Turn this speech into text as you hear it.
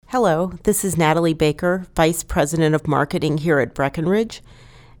Hello, this is Natalie Baker, Vice President of Marketing here at Breckenridge,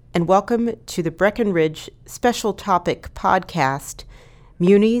 and welcome to the Breckenridge Special Topic Podcast,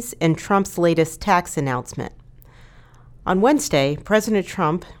 Munis and Trump's latest tax announcement. On Wednesday, President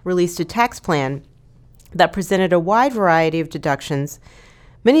Trump released a tax plan that presented a wide variety of deductions,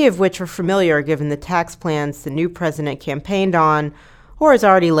 many of which are familiar given the tax plans the new president campaigned on or has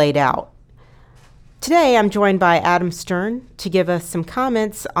already laid out. Today, I'm joined by Adam Stern to give us some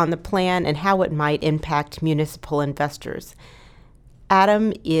comments on the plan and how it might impact municipal investors.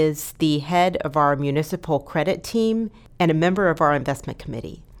 Adam is the head of our municipal credit team and a member of our investment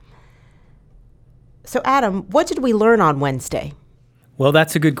committee. So, Adam, what did we learn on Wednesday? Well,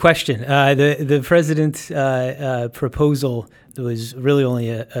 that's a good question. The president's proposal was really only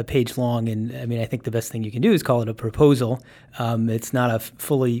a page long, and I think the best thing you can do is call it a proposal. It's not a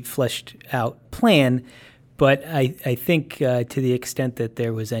fully fleshed out plan, but I think to the extent that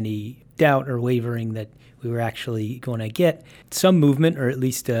there was any doubt or wavering that we were actually going to get some movement, or at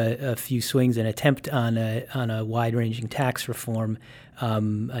least a few swings, an attempt on a wide-ranging tax reform,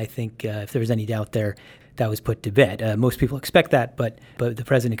 I think if there was any doubt there, that was put to bed. Most people expect that, but the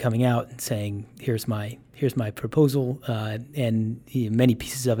president coming out and saying, "Here's my proposal," and many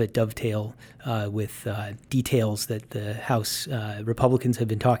pieces of it dovetail with details that the House Republicans have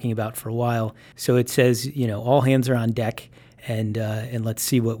been talking about for a while. So it says, all hands are on deck, and let's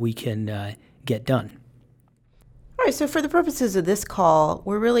see what we can get done. All right. So for the purposes of this call,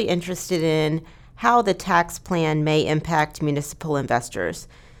 we're really interested in how the tax plan may impact municipal investors.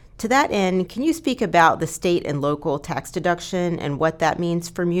 To that end, can you speak about the state and local tax deduction and what that means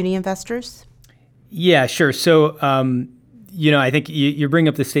for muni investors? Yeah, sure. So, I think you bring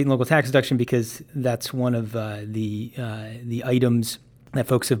up the state and local tax deduction because that's one of the items that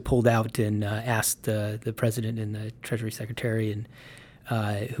folks have pulled out and asked the president and the Treasury Secretary and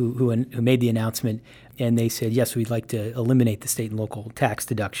who made the announcement, and they said, yes, we'd like to eliminate the state and local tax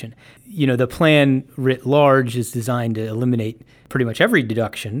deduction. The plan writ large is designed to eliminate pretty much every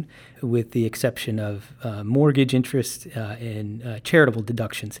deduction with the exception of mortgage interest and charitable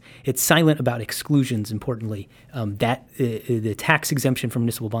deductions. It's silent about exclusions, importantly. The tax exemption from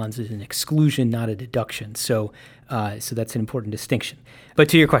municipal bonds is an exclusion, not a deduction. So that's an important distinction. But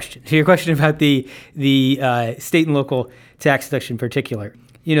to your question about the state and local tax deduction in particular,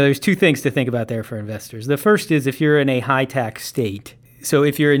 there's two things to think about there for investors. The first is if you're in a high tax state. So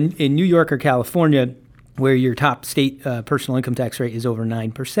if you're in New York or California, where your top state personal income tax rate is over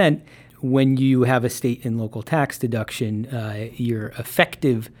 9%, when you have a state and local tax deduction, your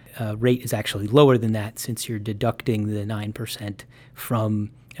effective rate is actually lower than that since you're deducting the 9%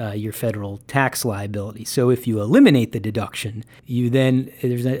 from your federal tax liability. So if you eliminate the deduction,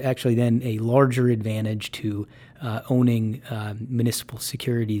 there's actually a larger advantage to owning municipal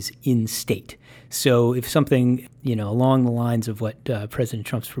securities in state. So if something, along the lines of what President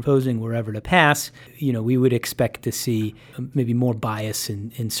Trump's proposing were ever to pass, we would expect to see maybe more bias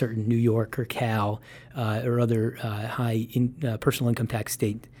in certain New York or Cal or other high personal income tax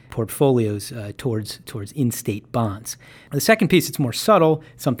state portfolios towards in-state bonds. The second piece, it's more subtle,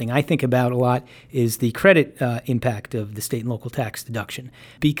 something I think about a lot, is the credit impact of the state and local tax deduction.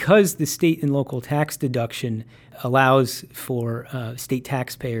 Because the state and local tax deduction allows for state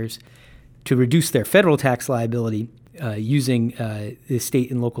taxpayers to reduce their federal tax liability using the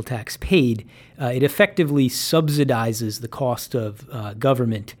state and local tax paid, it effectively subsidizes the cost of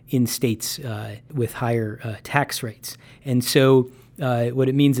government in states with higher tax rates. And so what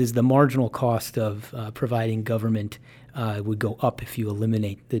it means is the marginal cost of providing government would go up if you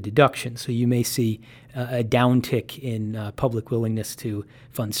eliminate the deduction. So you may see a downtick in public willingness to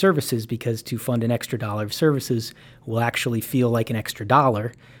fund services because to fund an extra dollar of services will actually feel like an extra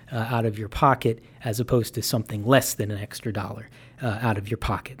dollar out of your pocket as opposed to something less than an extra dollar out of your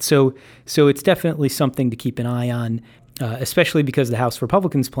pocket. So it's definitely something to keep an eye on, especially because the House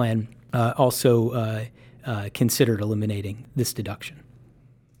Republicans plan also considered eliminating this deduction.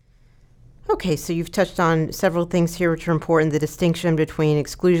 Okay, so you've touched on several things here which are important, the distinction between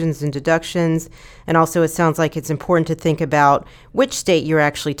exclusions and deductions, and also it sounds like it's important to think about which state you're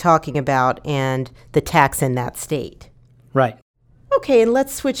actually talking about and the tax in that state. Right. Okay, and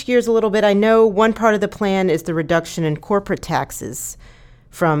let's switch gears a little bit. I know one part of the plan is the reduction in corporate taxes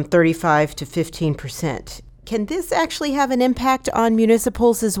from 35 to 15%. Can this actually have an impact on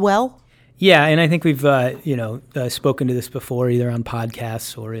municipals as well? Yeah, and I think we've spoken to this before, either on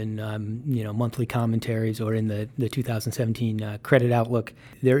podcasts or in monthly commentaries or in the 2017 Credit Outlook.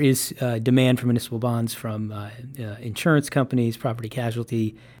 There is demand for municipal bonds from insurance companies, property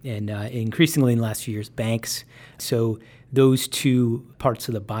casualty, and increasingly in the last few years, banks. So those two parts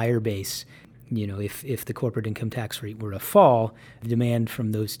of the buyer base, if the corporate income tax rate were to fall, the demand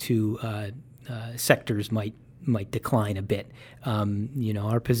from those two sectors might decline a bit.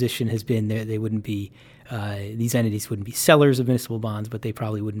 Our position has been they wouldn't be these entities wouldn't be sellers of municipal bonds, but they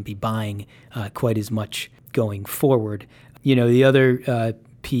probably wouldn't be buying quite as much going forward. The other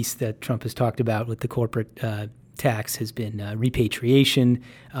piece that Trump has talked about with the corporate tax has been repatriation.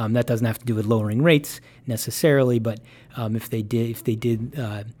 That doesn't have to do with lowering rates necessarily, but if they did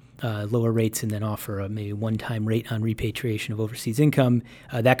lower rates and then offer maybe a one-time rate on repatriation of overseas income,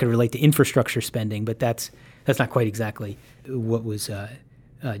 that could relate to infrastructure spending, but that's not quite exactly what was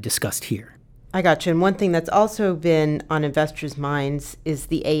discussed here. I got you. And one thing that's also been on investors' minds is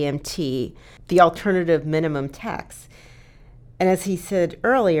the AMT, the alternative minimum tax. And as he said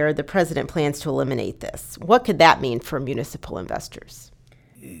earlier, the president plans to eliminate this. What could that mean for municipal investors?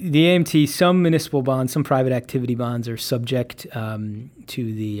 The AMT, some municipal bonds, some private activity bonds are subject to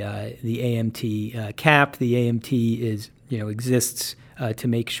the AMT cap. The AMT exists to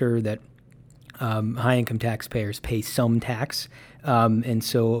make sure that high-income taxpayers pay some tax. And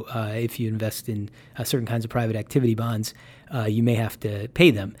so if you invest in certain kinds of private activity bonds, you may have to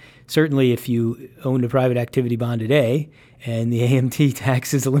pay them. Certainly, if you owned a private activity bond today and the AMT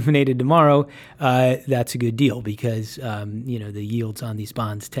tax is eliminated tomorrow, that's a good deal because the yields on these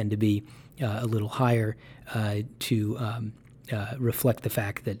bonds tend to be a little higher to reflect the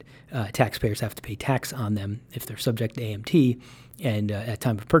fact that taxpayers have to pay tax on them if they're subject to AMT and at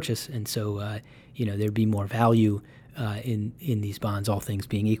time of purchase. And so there'd be more value in these bonds, all things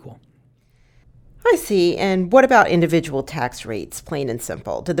being equal. I see. And what about individual tax rates, plain and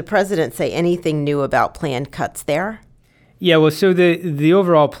simple? Did the president say anything new about planned cuts there? Yeah, well, so the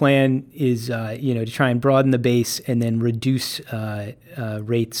overall plan is, to try and broaden the base and then reduce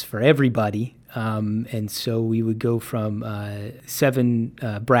rates for everybody. And so we would go from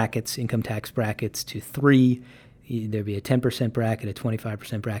 7 brackets, income tax brackets, to 3. There'd be a 10% bracket, a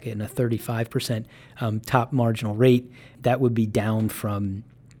 25% bracket, and a 35% top marginal rate. That would be down from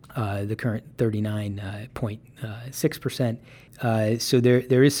the current 39.6%. So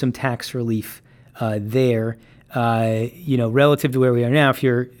there is some tax relief there. Relative to where we are now, if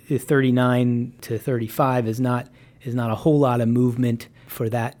you're 39 to 35 is not a whole lot of movement for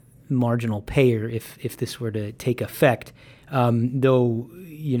that marginal payer if this were to take effect. Though,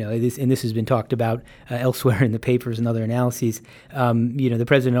 this has been talked about elsewhere in the papers and other analyses. The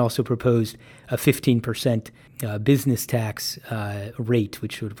president also proposed a 15% business tax rate,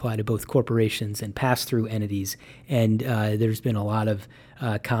 which would apply to both corporations and pass-through entities. And there's been a lot of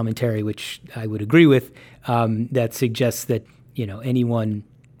commentary, which I would agree with, that suggests that anyone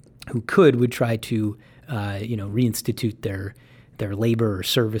who would try to reinstitute their labor or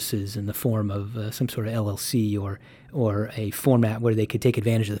services in the form of some sort of LLC or a format where they could take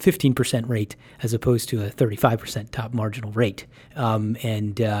advantage of the 15% rate as opposed to a 35% top marginal rate.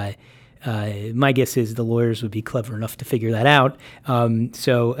 My guess is the lawyers would be clever enough to figure that out.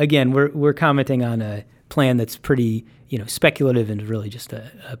 So again, we're commenting on a plan that's pretty speculative and really just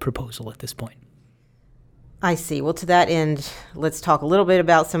a proposal at this point. I see. Well, to that end, let's talk a little bit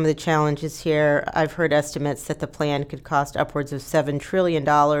about some of the challenges here. I've heard estimates that the plan could cost upwards of $7 trillion.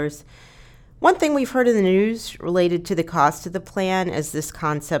 One thing we've heard in the news related to the cost of the plan is this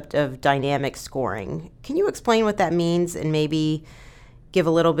concept of dynamic scoring. Can you explain what that means and maybe give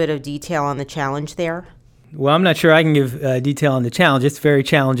a little bit of detail on the challenge there? Well, I'm not sure I can give detail on the challenge. It's very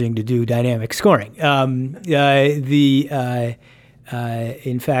challenging to do dynamic scoring.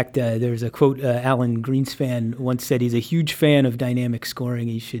 In fact, there's a quote, Alan Greenspan once said he's a huge fan of dynamic scoring.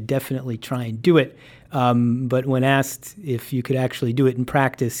 He should definitely try and do it. But when asked if you could actually do it in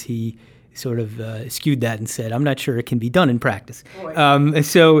practice, he sort of skewed that and said, I'm not sure it can be done in practice.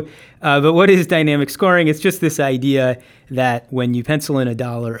 But what is dynamic scoring? It's just this idea that when you pencil in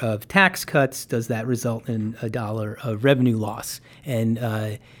 $1 of tax cuts, does that result in $1 of revenue loss?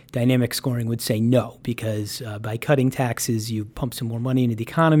 And dynamic scoring would say no, because by cutting taxes, you pump some more money into the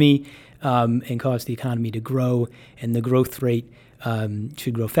economy and cause the economy to grow, and the growth rate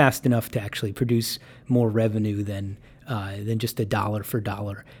should grow fast enough to actually produce more revenue than just a dollar for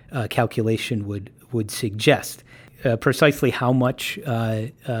dollar calculation would suggest. Precisely how much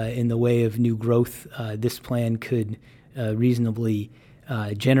in the way of new growth this plan could reasonably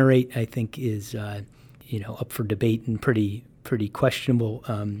generate, I think, is up for debate and pretty questionable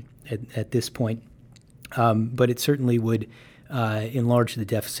at this point. But it certainly would enlarge the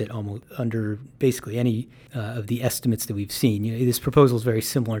deficit almost under basically any of the estimates that we've seen. This proposal is very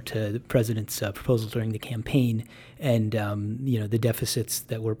similar to the president's proposal during the campaign, and the deficits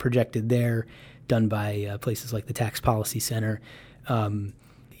that were projected there done by places like the Tax Policy Center,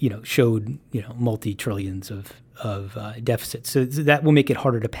 showed multi-trillions of deficits. So that will make it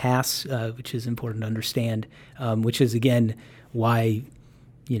harder to pass, which is important to understand. Which is again why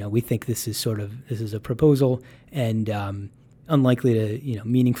we think this is a proposal and unlikely to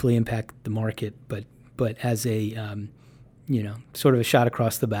meaningfully impact the market, but as a sort of a shot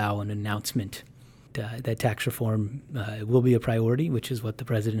across the bow, an announcement that tax reform will be a priority, which is what the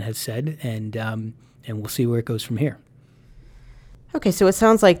president has said, and we'll see where it goes from here. Okay, so it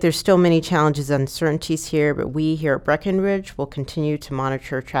sounds like there's still many challenges and uncertainties here, but we here at Breckenridge will continue to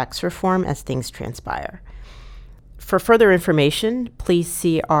monitor tax reform as things transpire. For further information, please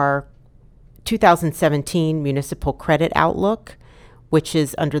see our 2017 Municipal Credit Outlook, which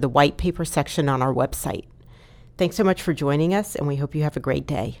is under the white paper section on our website. Thanks so much for joining us, and we hope you have a great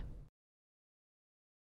day.